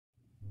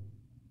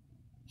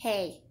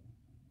Hey,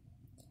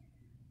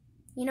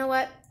 you know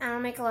what? I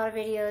don't make a lot of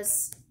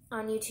videos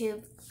on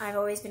YouTube. I've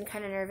always been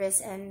kind of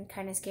nervous and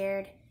kind of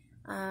scared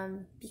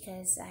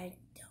because I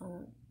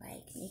don't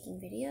like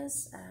making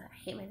videos. I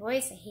hate my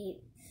voice. I hate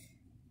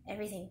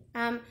everything.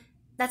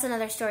 That's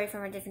another story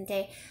from a different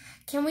day.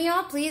 Can we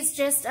all please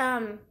just,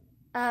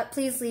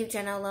 please leave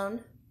Jenna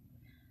alone?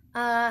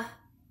 I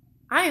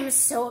am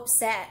so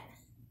upset.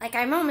 Like,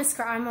 I'm almost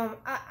crying.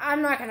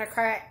 I'm not gonna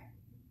cry.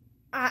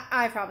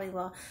 I probably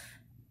will.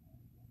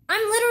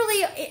 I'm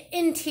literally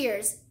in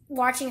tears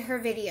watching her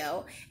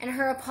video and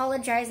her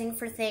apologizing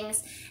for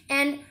things.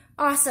 And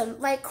awesome,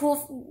 like,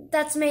 cool,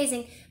 that's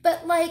amazing.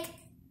 But, like,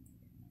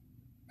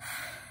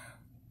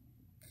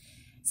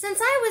 since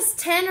I was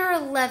 10 or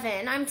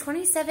 11, I'm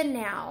 27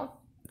 now,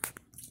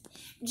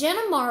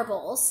 Jenna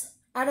Marbles,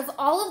 out of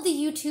all of the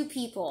YouTube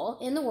people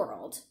in the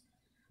world,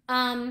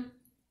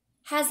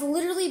 has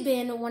literally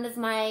been one of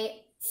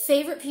my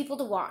favorite people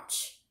to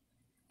watch.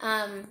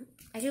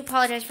 I do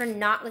apologize for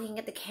not looking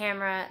at the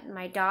camera.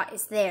 My dot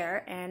is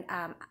there, and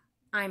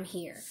I'm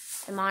here.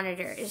 The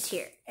monitor is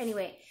here.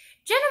 Anyway,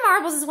 Jenna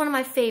Marbles is one of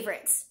my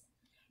favorites.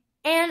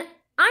 And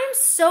I'm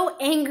so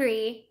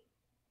angry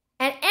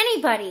at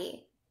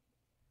anybody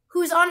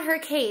who's on her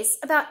case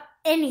about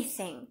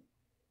anything.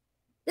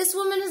 This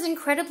woman is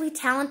incredibly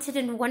talented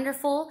and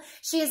wonderful.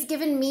 She has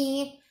given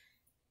me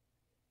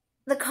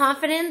the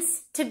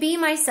confidence to be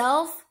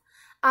myself.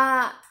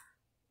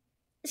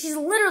 She's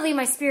literally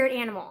my spirit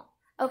animal.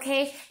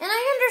 Okay, and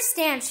I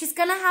understand she's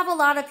gonna have a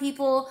lot of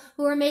people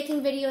who are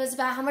making videos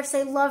about how much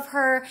they love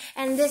her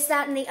and this,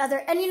 that, and the other.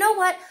 And you know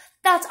what?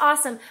 That's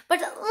awesome. But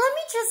let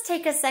me just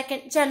take a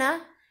second.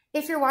 Jenna,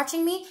 if you're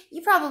watching me,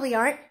 you probably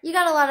aren't. You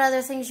got a lot of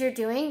other things you're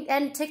doing,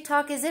 and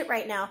TikTok is it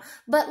right now.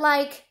 But,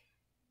 like,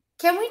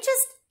 let me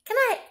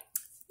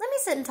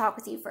sit and talk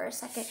with you for a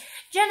second.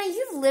 Jenna,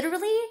 you've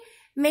literally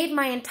made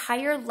my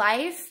entire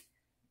life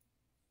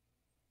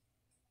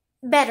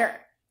better.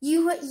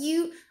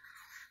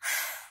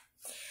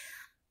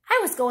 I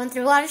was going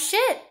through a lot of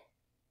shit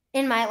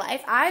in my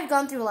life. I've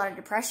gone through a lot of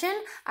depression.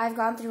 I've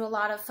gone through a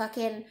lot of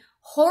fucking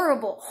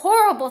horrible,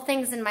 horrible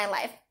things in my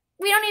life.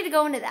 We don't need to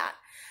go into that.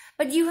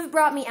 But you have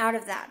brought me out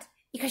of that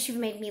because you've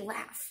made me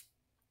laugh.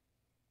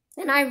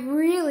 And I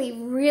really,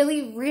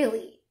 really,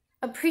 really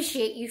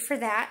appreciate you for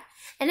that.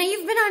 And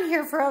you've been on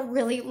here for a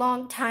really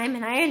long time,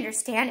 and I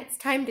understand it's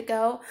time to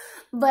go.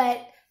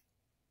 But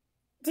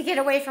to get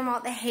away from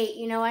all the hate,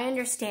 you know, I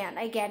understand.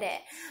 I get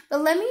it. But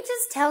let me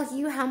just tell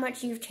you how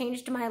much you've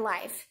changed my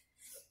life.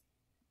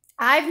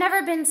 I've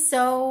never been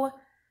so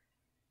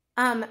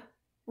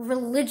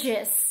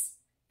religious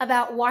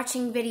about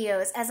watching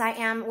videos as I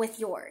am with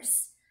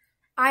yours.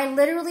 I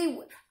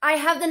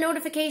have the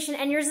notification,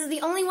 and yours is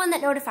the only one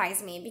that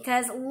notifies me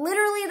because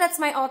literally that's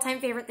my all-time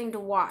favorite thing to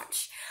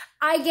watch.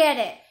 I get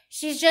it.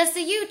 She's just a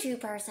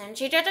YouTube person.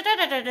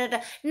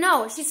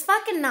 No, she's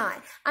fucking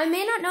not. I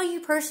may not know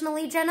you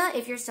personally, Jenna,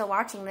 if you're still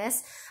watching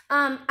this.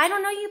 I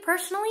don't know you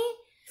personally,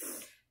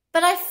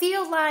 but I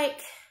feel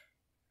like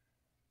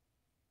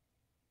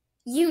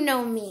you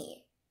know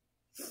me,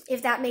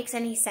 if that makes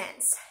any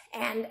sense.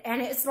 And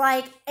it's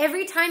like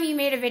every time you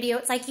made a video,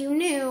 it's like you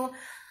knew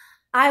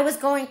I was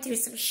going through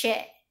some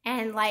shit.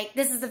 And like,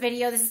 this is the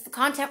video, this is the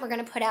content we're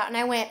going to put out. And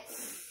I went,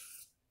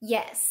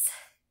 yes,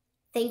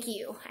 thank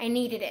you. I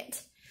needed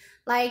it.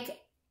 Like,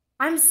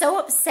 I'm so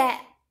upset.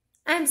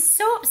 I'm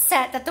so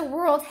upset that the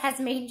world has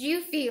made you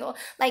feel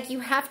like you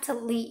have to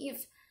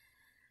leave.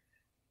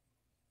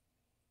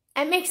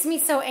 It makes me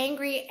so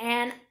angry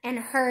and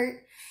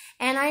hurt.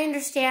 And I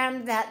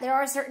understand that there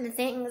are certain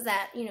things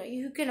that, you know,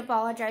 you can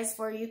apologize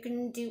for. You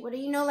can do what,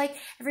 you know, like,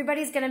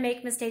 everybody's going to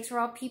make mistakes. We're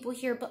all people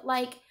here. But,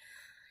 like,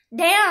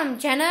 damn,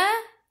 Jenna.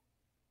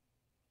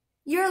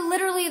 You're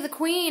literally the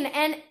queen.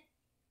 And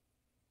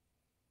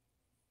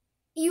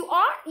you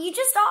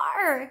just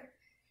are.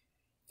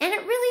 And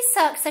it really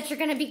sucks that you're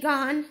going to be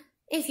gone.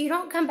 If you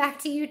don't come back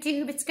to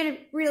YouTube, it's going to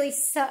really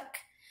suck.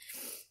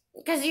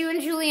 Because you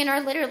and Julian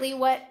are literally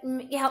what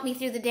helped me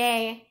through the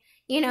day.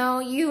 You know,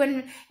 you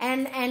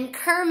and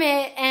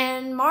Kermit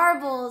and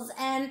Marbles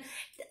and,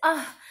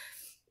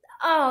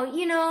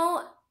 you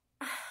know,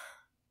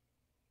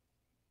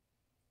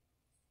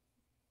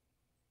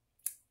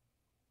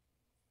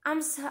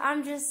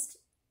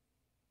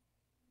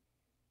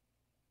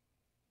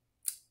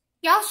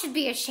 y'all should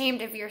be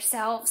ashamed of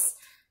yourselves.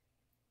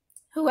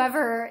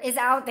 Whoever is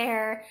out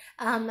there,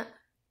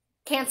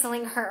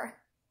 canceling her.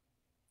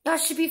 Y'all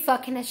should be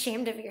fucking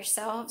ashamed of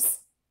yourselves.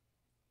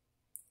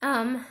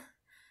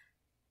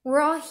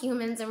 We're all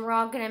humans and we're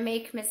all gonna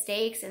make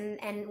mistakes,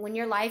 and when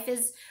your life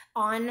is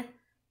on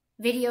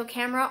video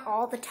camera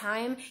all the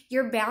time,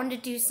 you're bound to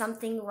do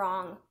something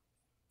wrong.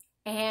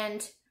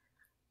 And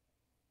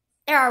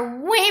there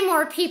are way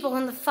more people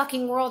in the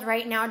fucking world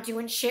right now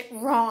doing shit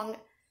wrong.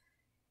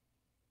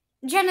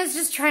 Jenna's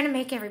just trying to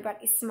make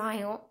everybody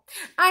smile.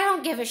 I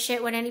don't give a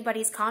shit what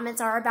anybody's comments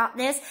are about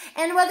this.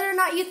 And whether or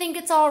not you think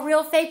it's all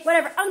real, fake,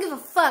 whatever. I don't give a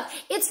fuck.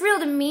 It's real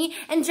to me.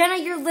 And Jenna,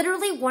 you're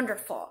literally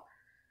wonderful.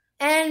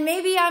 And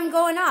maybe I'm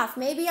going off.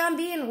 Maybe I'm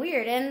being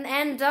weird. And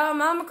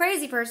I'm a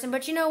crazy person.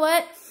 But you know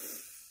what?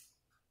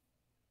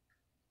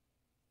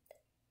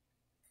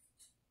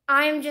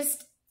 I'm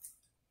just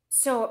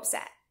so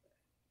upset.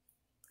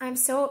 I'm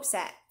so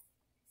upset.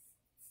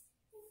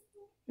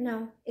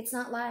 No, it's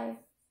not live.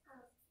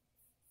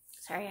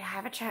 Sorry, I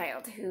have a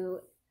child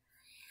who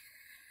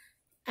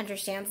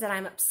understands that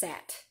I'm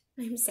upset.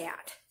 I'm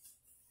sad.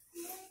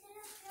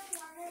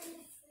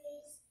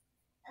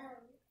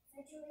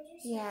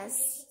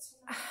 Yes.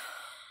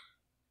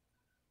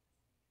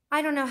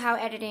 I don't know how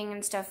editing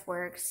and stuff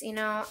works. You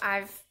know,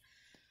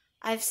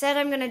 I've said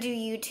I'm going to do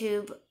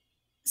YouTube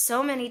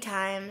so many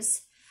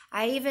times.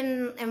 I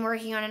even am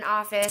working on an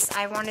office.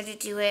 I wanted to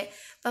do it,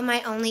 but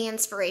my only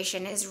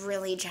inspiration is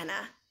really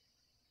Jenna.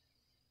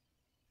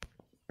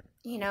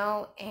 You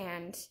know,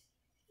 and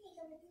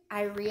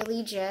I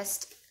really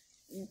just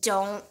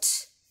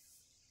don't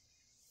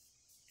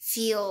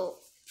feel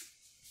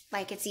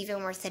like it's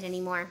even worth it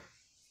anymore.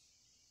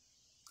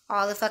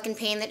 All the fucking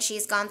pain that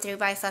she's gone through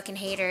by fucking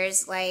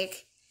haters,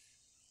 like,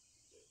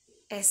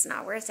 it's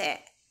not worth it.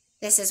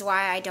 This is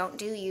why I don't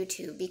do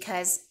YouTube,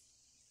 because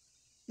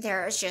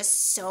there is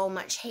just so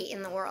much hate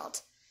in the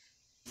world.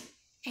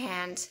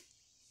 And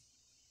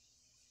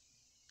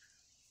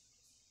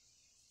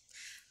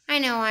I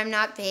know I'm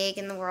not big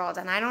in the world,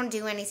 and I don't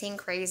do anything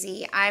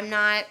crazy. I'm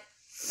not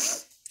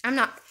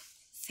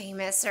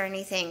famous or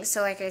anything.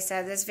 So like I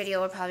said, this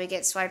video will probably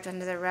get swiped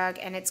under the rug,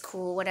 and it's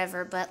cool,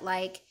 whatever. But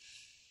like,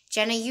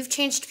 Jenna, you've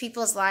changed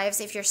people's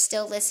lives. If you're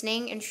still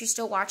listening and if you're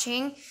still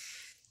watching,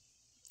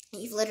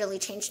 you've literally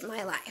changed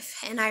my life.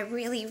 And I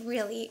really,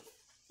 really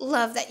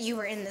love that you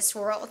were in this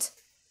world.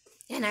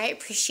 And I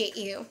appreciate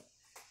you.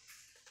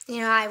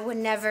 You know, I would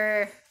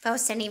never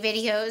post any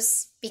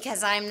videos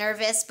because I'm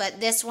nervous,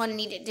 but this one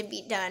needed to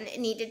be done. It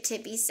needed to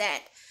be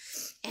said.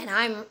 And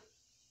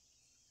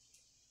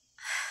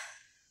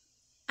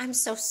I'm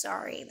so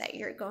sorry that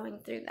you're going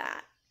through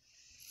that.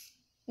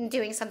 And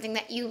doing something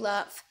that you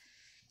love.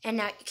 And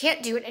now you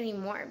can't do it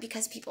anymore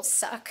because people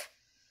suck.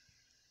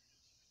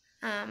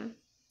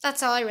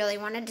 That's all I really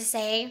wanted to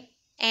say.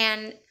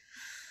 And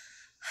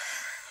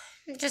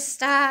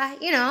just,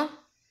 you know,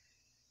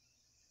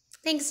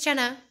 thanks,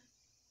 Jenna,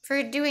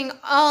 for doing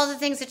all the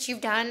things that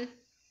you've done.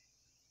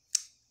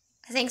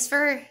 Thanks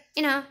for,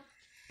 you know,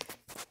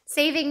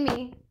 saving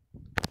me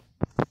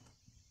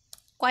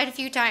quite a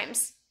few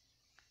times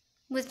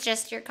with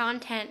just your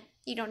content.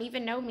 You don't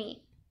even know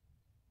me.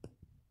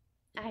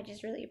 I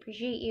just really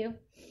appreciate you.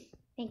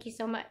 Thank you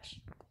so much.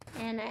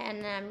 And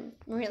I'm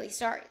really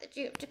sorry that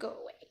you have to go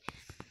away.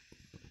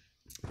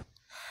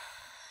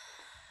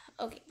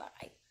 Okay,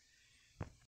 bye.